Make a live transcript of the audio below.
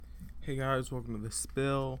Hey guys, welcome to The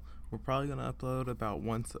Spill. We're probably going to upload about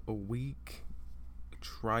once a week.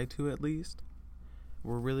 Try to at least.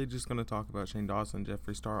 We're really just going to talk about Shane Dawson,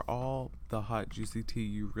 Jeffree Star, all the hot juicy tea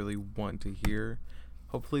you really want to hear.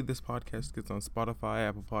 Hopefully this podcast gets on Spotify,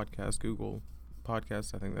 Apple Podcasts, Google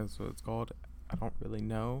Podcasts. I think that's what it's called. I don't really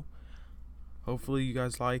know. Hopefully you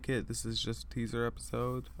guys like it. This is just a teaser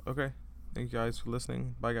episode. Okay. Thank you guys for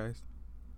listening. Bye guys.